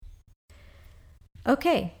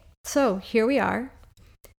Okay, so here we are.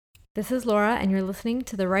 This is Laura, and you're listening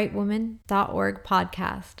to the rightwoman.org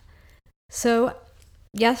podcast. So,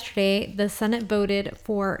 yesterday, the Senate voted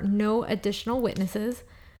for no additional witnesses.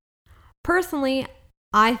 Personally,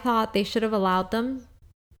 I thought they should have allowed them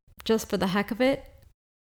just for the heck of it.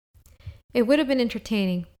 It would have been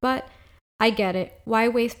entertaining, but I get it. Why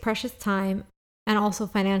waste precious time and also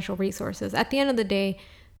financial resources? At the end of the day,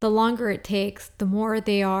 the longer it takes, the more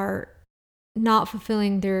they are not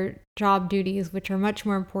fulfilling their job duties, which are much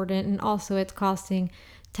more important, and also it's costing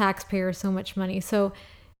taxpayers so much money. So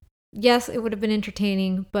yes, it would have been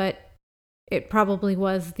entertaining, but it probably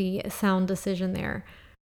was the sound decision there.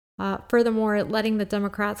 Furthermore, letting the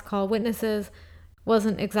Democrats call witnesses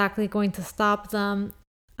wasn't exactly going to stop them.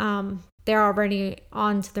 They're already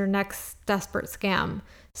on to their next desperate scam.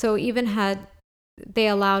 So even had they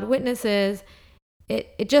allowed witnesses,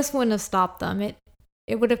 it just wouldn't have stopped them.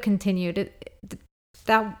 It would have continued.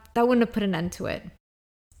 That wouldn't have put an end to it.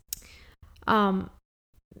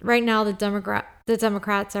 Right now, the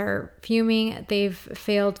Democrats are fuming. They've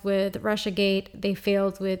failed with Russiagate. They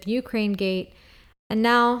failed with Ukrainegate. And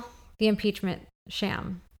now the impeachment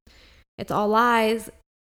sham. It's all lies.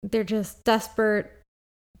 They're just desperate.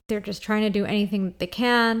 They're just trying to do anything that they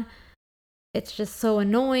can. It's just so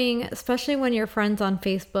annoying, especially when your friends on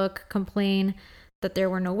Facebook complain that there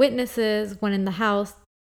were no witnesses, when in the House,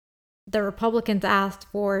 the Republicans asked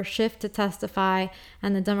for Schiff to testify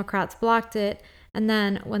and the Democrats blocked it. And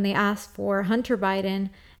then when they asked for Hunter Biden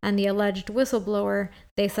and the alleged whistleblower,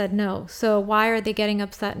 they said no. So why are they getting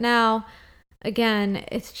upset now? Again,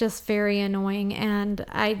 it's just very annoying. And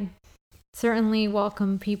I certainly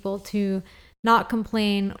welcome people to not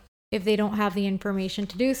complain if they don't have the information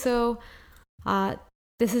to do so.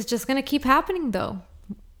 This is just going to keep happening, though.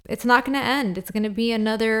 It's not going to end. It's going to be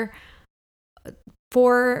another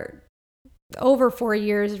over 4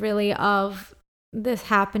 years, really, of this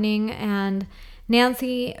happening. And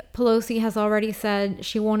Nancy Pelosi has already said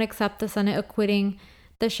she won't accept the Senate acquitting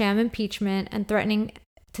the sham impeachment and threatening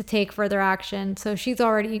to take further action. So she's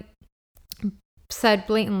already said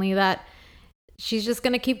blatantly that she's just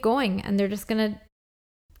going to keep going, and they're just going to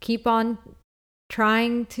keep on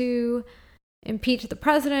trying to impeach the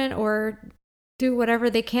president or do whatever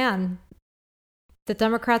they can. The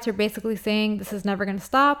Democrats are basically saying this is never going to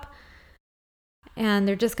stop, and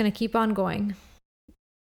they're just going to keep on going.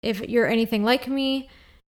 If you're anything like me,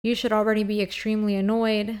 you should already be extremely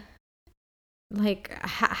annoyed. Like,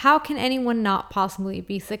 how can anyone not possibly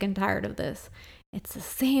be sick and tired of this? It's the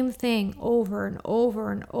same thing over and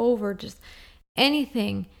over and over. Just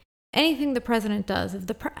anything the president does.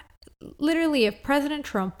 If President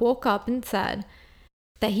Trump woke up and said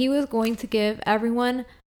that he was going to give everyone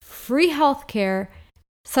free health care,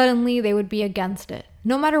 suddenly they would be against it.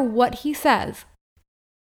 No matter what he says,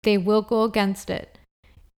 they will go against it.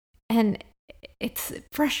 And it's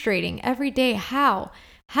frustrating every day. How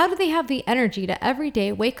do they have the energy to every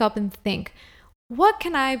day wake up and think, what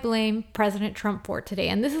can I blame President Trump for today?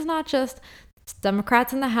 And this is not just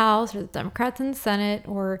Democrats in the House or the Democrats in the Senate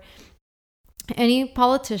or any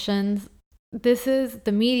politicians. This is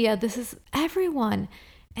the media. This is everyone.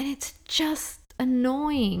 And it's just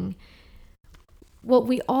annoying. What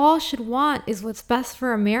we all should want is what's best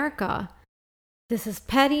for America. This is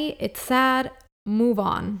petty. It's sad. Move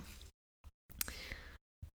on.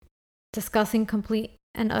 Discussing complete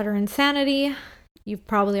and utter insanity. You've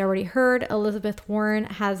probably already heard Elizabeth Warren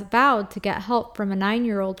has vowed to get help from a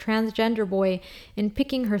 9-year-old transgender boy in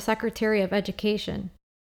picking her Secretary of Education.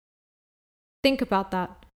 Think about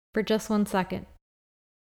that for just 1 second.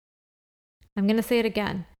 I'm going to say it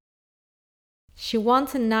again. She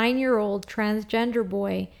wants a 9-year-old transgender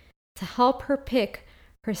boy to help her pick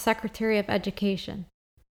her Secretary of Education.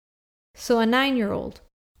 So a 9-year-old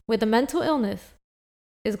with a mental illness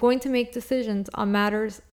is going to make decisions on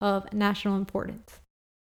matters of national importance.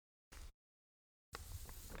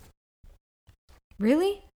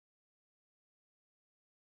 Really?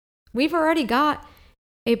 We've already got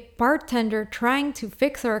a bartender trying to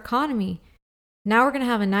fix our economy. Now we're going to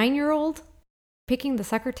have a 9-year-old picking the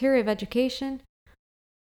Secretary of Education?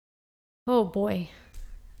 Oh boy,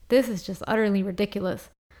 this is just utterly ridiculous.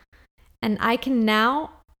 And I can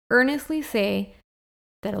now earnestly say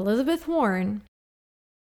that Elizabeth Warren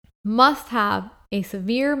must have a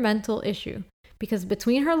severe mental issue, because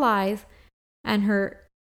between her lies and her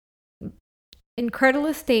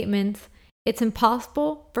incredulous statements, it's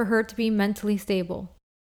impossible for her to be mentally stable.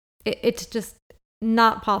 It's just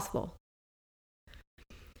not possible.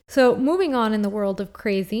 So moving on in the world of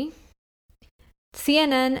crazy,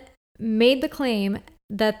 CNN made the claim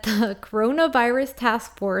that the coronavirus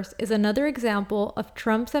task force is another example of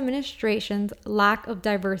Trump's administration's lack of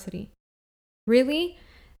diversity. Really?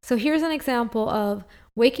 So here's an example of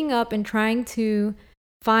waking up and trying to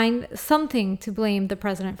find something to blame the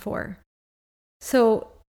president for. So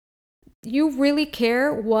you really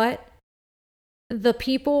care what the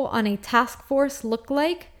people on a task force look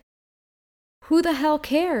like? Who the hell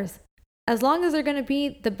cares? As long as they're going to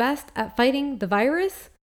be the best at fighting the virus,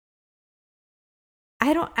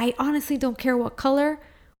 I honestly don't care what color,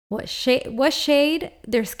 what shade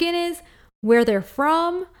their skin is, where they're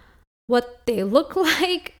from, what they look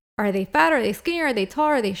like. Are they fat? Are they skinny? Are they tall?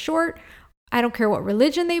 Are they short? I don't care what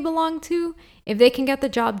religion they belong to. If they can get the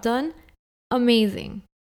job done, amazing.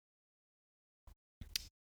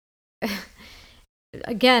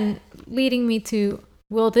 Again, leading me to,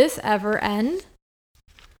 will this ever end?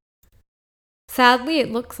 Sadly,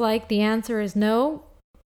 it looks like the answer is no.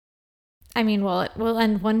 I mean, well, it will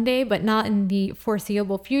end one day, but not in the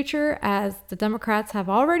foreseeable future, as the Democrats have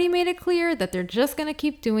already made it clear that they're just going to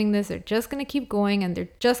keep doing this. They're just going to keep going, and they're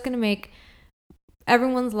just going to make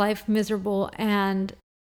everyone's life miserable. And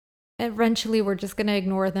eventually, we're just going to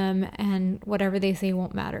ignore them, and whatever they say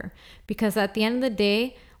won't matter. Because at the end of the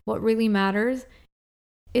day, what really matters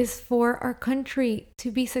is for our country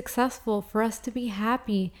to be successful, for us to be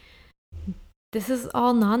happy. This is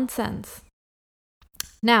all nonsense.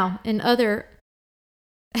 Now, in other,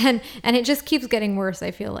 and it just keeps getting worse,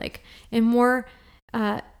 I feel like. In more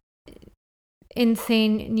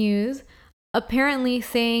insane news, apparently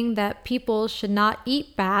saying that people should not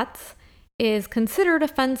eat bats is considered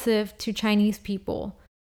offensive to Chinese people.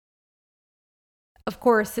 Of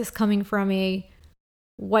course, this coming from a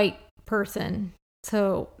white person.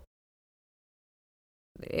 So,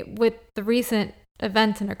 with the recent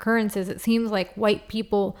events and occurrences, it seems like white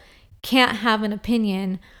people can't have an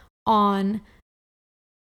opinion on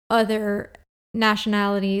other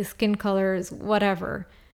nationalities, skin colors, whatever.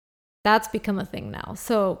 That's become a thing now.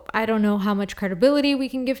 So I don't know how much credibility we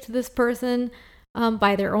can give to this person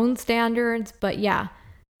by their own standards. But yeah,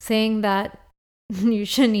 saying that you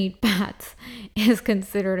shouldn't eat bats is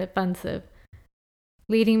considered offensive.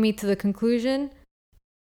 Leading me to the conclusion,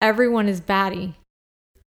 everyone is batty.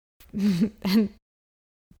 And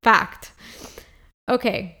fact.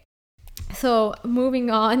 Okay. So moving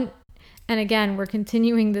on, and again, we're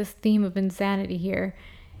continuing this theme of insanity here.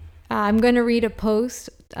 I'm going to read a post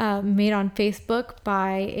made on Facebook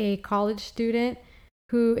by a college student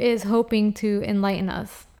who is hoping to enlighten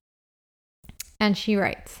us. And she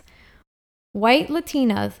writes, white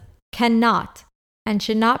Latinas cannot and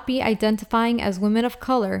should not be identifying as women of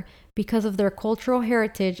color because of their cultural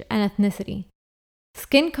heritage and ethnicity.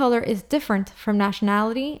 Skin color is different from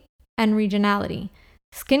nationality and regionality.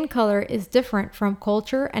 Skin color is different from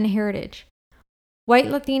culture and heritage. White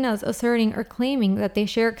Latinas asserting or claiming that they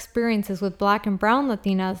share experiences with Black and Brown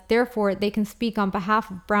Latinas, therefore they can speak on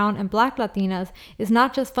behalf of Brown and Black Latinas, is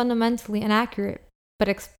not just fundamentally inaccurate, but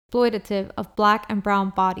exploitative of Black and Brown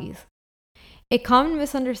bodies. A common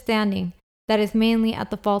misunderstanding that is mainly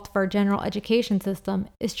at the fault of our general education system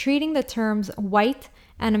is treating the terms white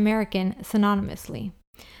and American synonymously.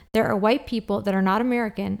 There are white people that are not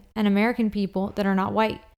American and American people that are not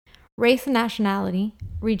white. Race and nationality,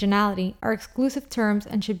 regionality, are exclusive terms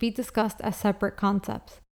and should be discussed as separate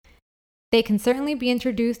concepts. They can certainly be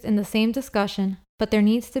introduced in the same discussion, but there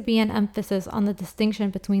needs to be an emphasis on the distinction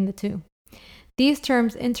between the two. These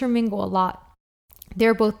terms intermingle a lot. They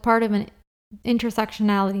are both part of an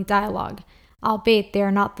intersectionality dialogue, albeit they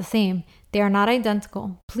are not the same. They are not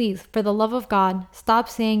identical. Please, for the love of God, stop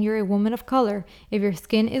saying you're a woman of color if your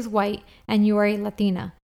skin is white and you are a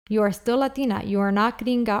Latina. You are still Latina. You are not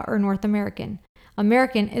gringa or North American.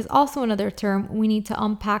 American is also another term we need to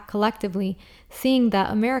unpack collectively, seeing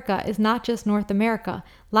that America is not just North America.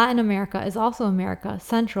 Latin America is also America.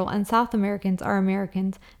 Central and South Americans are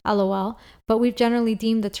Americans, LOL, but we've generally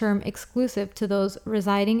deemed the term exclusive to those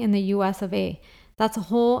residing in the US of A. That's a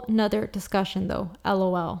whole nother discussion though,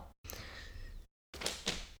 LOL.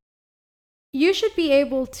 You should be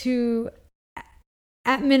able to,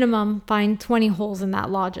 at minimum, find 20 holes in that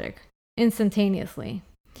logic instantaneously.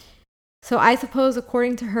 So I suppose,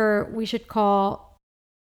 according to her, we should call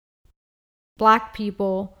Black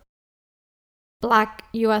people Black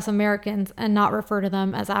US Americans and not refer to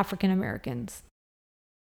them as African Americans.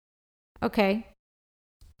 Okay.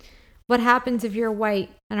 What happens if you're white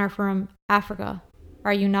and are from Africa?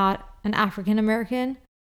 Are you not an African American?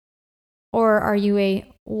 Or are you a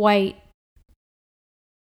white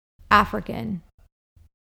African?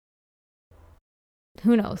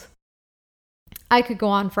 Who knows? I could go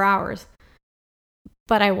on for hours,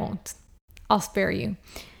 but I won't. I'll spare you.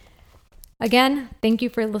 Again, thank you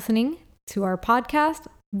for listening to our podcast.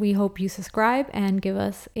 We hope you subscribe and give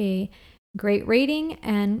us a great rating,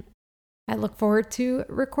 and I look forward to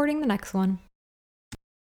recording the next one.